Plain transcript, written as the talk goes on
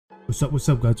What's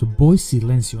up guys, your boy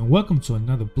SILENZIO, and welcome to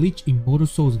another Bleach Immortal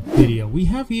Souls video. We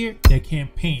have here the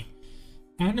campaign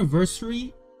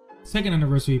anniversary, second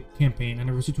anniversary campaign,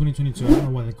 anniversary 2022. I don't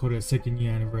know why they call it a second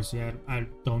year anniversary. I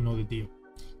don't know the deal.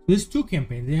 There's two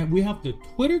campaigns. We have the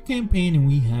Twitter campaign and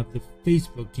we have the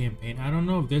Facebook campaign. I don't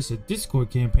know if there's a Discord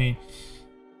campaign.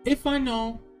 If I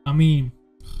know,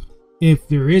 if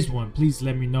there is one, please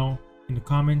let me know in the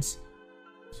comments.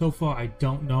 So far I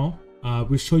don't know.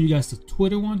 We'll show you guys the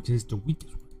Twitter one because it's the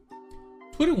weakest one.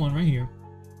 Twitter one right here.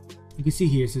 You can see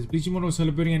here it says Bleach Immortal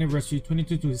celebrating anniversary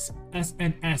 2022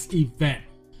 SNS event.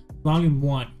 Volume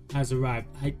 1 has arrived.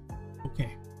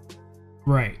 Okay.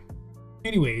 Right.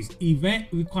 Anyways, event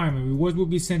requirement. Rewards will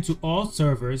be sent to all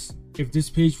servers if this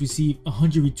page receives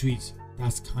 100 retweets.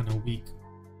 That's kind of weak.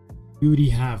 We already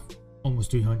have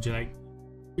almost 300. Like,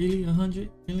 really? 100?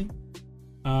 Really?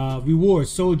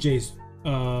 Rewards, Soul Jays,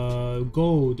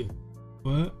 gold.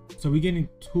 What? So we're getting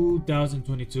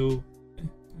 2022.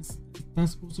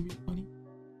 That's supposed to be funny.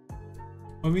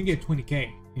 Or we can get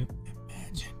 20k.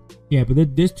 Imagine. Yeah,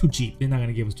 but they're too cheap. They're not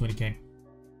gonna give us 20k.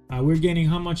 We're getting,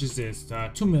 how much is this?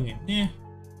 2 million. Yeah.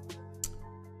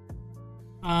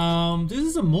 This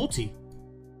is a multi.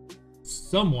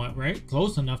 Somewhat, right?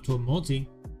 Close enough to a multi.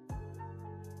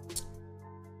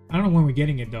 I don't know when we're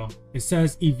getting it though. It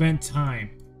says event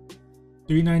time.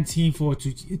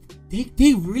 31942.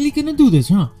 They really gonna do this,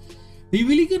 huh? They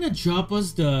really gonna drop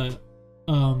us the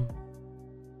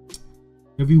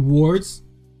rewards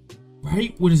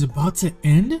right when it's about to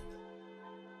end?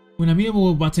 When I mean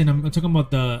we're about to end, I'm talking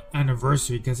about the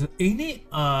anniversary, because ain't it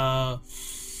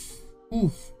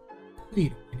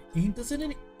wait, doesn't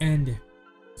it end?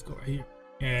 Let's go right here.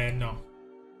 Yeah, no.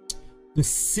 The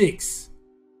 6th.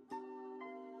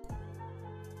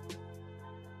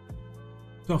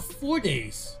 So 4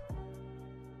 days.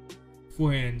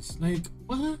 4 ends. Like,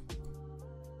 what?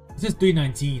 It says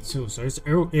 319 too, so it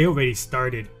already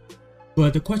started.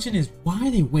 But the question is, why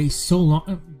they wait so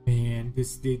long? Man,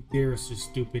 they're so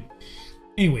stupid.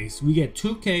 Anyways, we get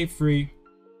 2k free.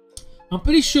 I'm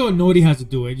pretty sure nobody has to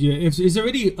do it. Yeah, if it's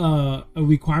already a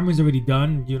requirement is already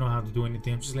done, you don't have to do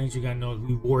anything. I'm just letting you guys know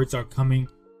rewards are coming.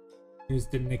 Is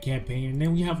the campaign, and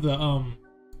then we have the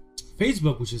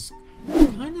Facebook, which is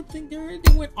kind of think they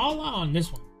went all out on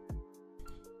this one.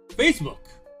 Facebook,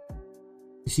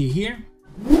 you see here,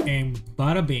 and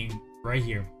bada bing right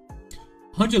here.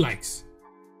 100 likes.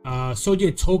 So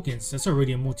yeah, tokens. That's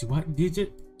already a multi. What?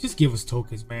 Just give us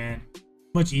tokens, man.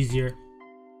 Much easier.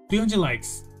 300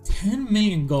 likes. 10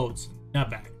 million golds. Not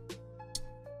bad.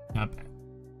 Not bad.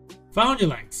 500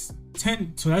 likes.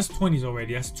 10. So that's 20s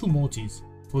already. That's 2 multis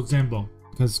for Zembo.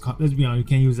 Because let's be honest, you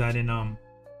can't use that in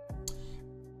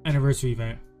anniversary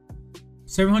event.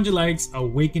 700 likes.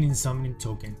 Awakening summoning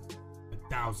token.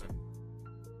 1,000.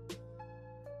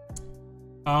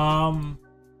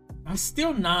 That's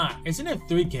still not. Isn't it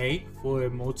 3k for a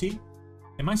multi?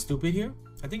 Am I stupid here?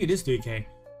 I think it is 3k.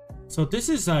 So this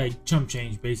is like chump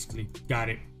change basically. Got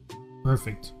it.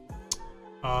 Perfect.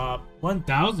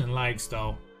 1,000 likes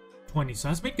though. 20. So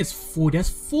let's make this 4. That's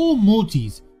 4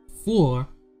 multis for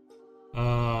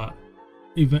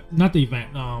event. Not the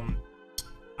event.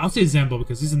 I'll say Zembo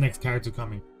because this is the next character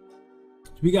coming.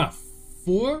 So we got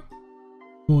 4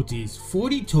 multis,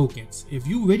 40 tokens. If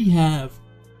you already have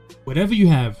whatever you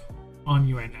have on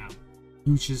you right now,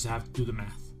 you just have to do the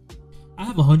math. I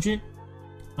have 100.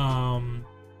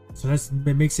 So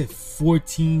that makes it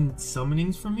 14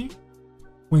 summonings for me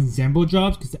when Zembo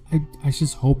drops, because I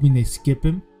just hoping they skip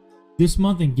him this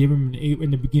month and give him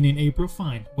in the beginning of April.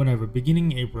 Fine, whatever,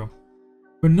 beginning of April.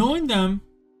 But knowing them,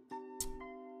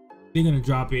 they're gonna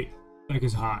drop it like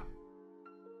it's hot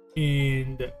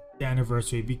in the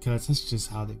anniversary, because that's just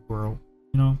how they world,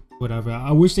 you know. Whatever.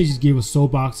 I wish they just gave us soul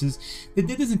boxes. They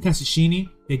did this in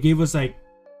Kasashini. They gave us like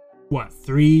what,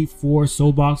 3-4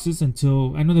 soul boxes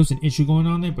until, I know there was an issue going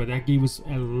on there, but that gave us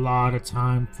a lot of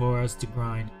time for us to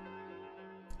grind.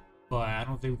 But I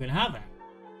don't think we're gonna have that.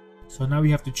 So now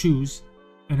we have to choose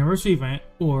anniversary event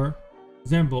or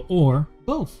Zembo or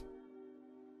both.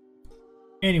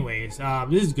 Anyways,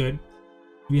 this is good.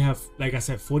 We have, like I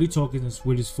said, 40 tokens,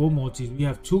 which is 4 multis. We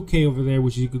have 2k over there,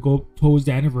 which you could go towards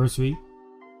the anniversary.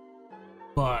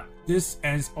 But this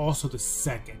ends also the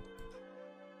 2nd.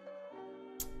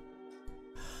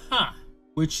 Huh.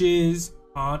 Which is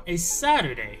on a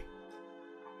Saturday.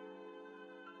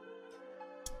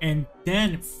 And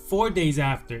then 4 days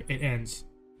after it ends.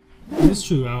 That's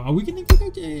true. Are we gonna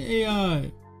get a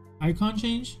icon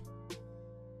change?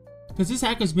 Because this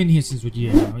hacker's been here since what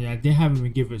year now? Yeah, they haven't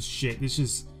even given us shit. It's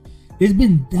just, it's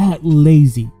been that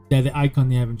lazy that the icon,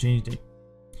 they haven't changed it.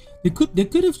 They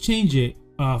could have changed it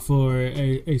for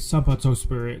a Sanpato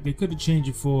spirit. They could have changed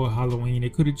it for Halloween. They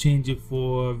could have changed it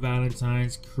for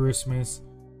Valentine's, Christmas.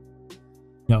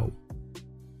 No.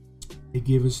 They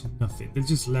gave us nothing. They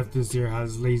just left us there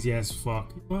as lazy as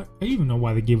fuck. But I don't even know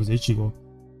why they gave us Ichigo.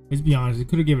 Let's be honest. They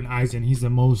could have given Aizen. He's the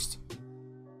most,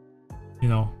 you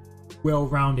know,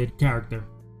 well-rounded character.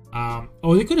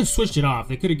 Oh, they could have switched it off.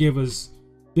 They could have gave us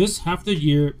this half the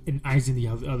year and Aizen the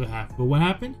other half. But what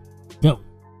happened? No,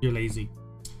 you're lazy.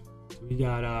 We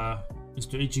got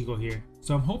Mr. Ichigo here.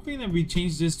 So I'm hoping that we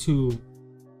change this to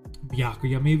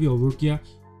Byakuya, maybe, or Rukia.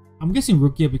 I'm guessing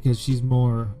Rukia because she's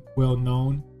more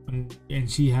well-known. And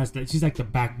she has that. She's like the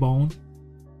backbone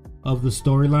of the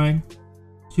storyline.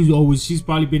 She's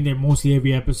probably been there mostly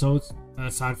every episode,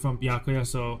 aside from Byakuya.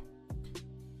 So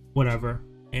whatever.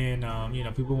 And you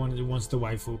know, people wants the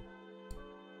waifu.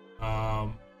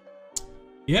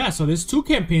 Yeah. So there's 2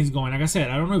 campaigns going. Like I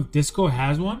said, I don't know if Disco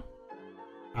has one.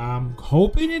 I'm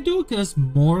hoping they do because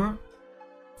more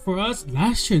for us.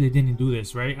 Last year they didn't do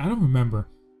this, right? I don't remember.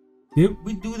 Did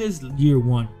we do this year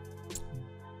 1?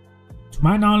 To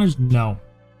my knowledge, no.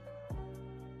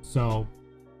 So,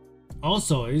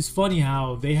 also, it's funny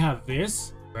how they have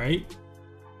this, right?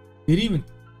 They didn't even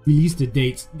release the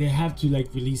dates. They have to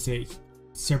like release it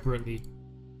separately.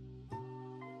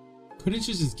 Couldn't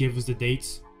you just give us the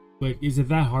dates? Like, is it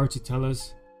that hard to tell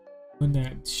us when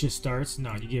that shit starts?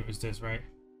 No, you give us this, right?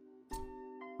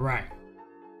 Right.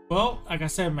 Well, like I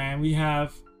said, man, we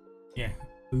have, yeah,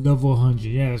 level 100.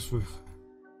 Yeah, that's true.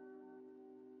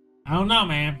 I don't know,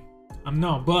 man.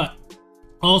 But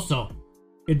also,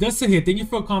 it does say here, thank you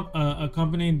for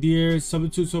accompanying dear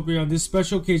Substitute Sophia on this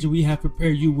special occasion. We have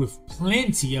prepared you with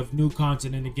plenty of new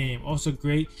content in the game. Also,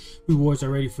 great rewards are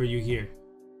ready for you here.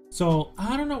 So,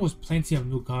 I don't know what plenty of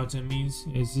new content means.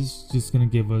 Is this just gonna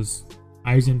give us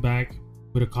Aizen back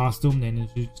with a costume? Then you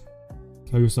just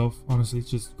kill yourself. Honestly,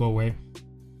 just go away.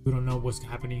 We don't know what's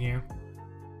happening here.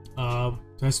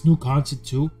 That's new content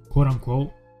too, quote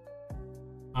unquote.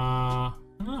 I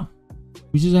don't know.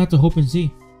 We just have to hope and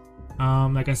see.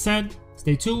 Like I said,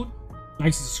 stay tuned,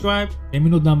 like, subscribe, let me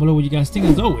know down below what you guys think.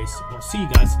 As always, I'll see you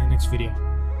guys in the next video.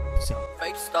 Peace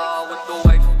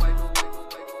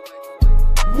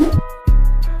out.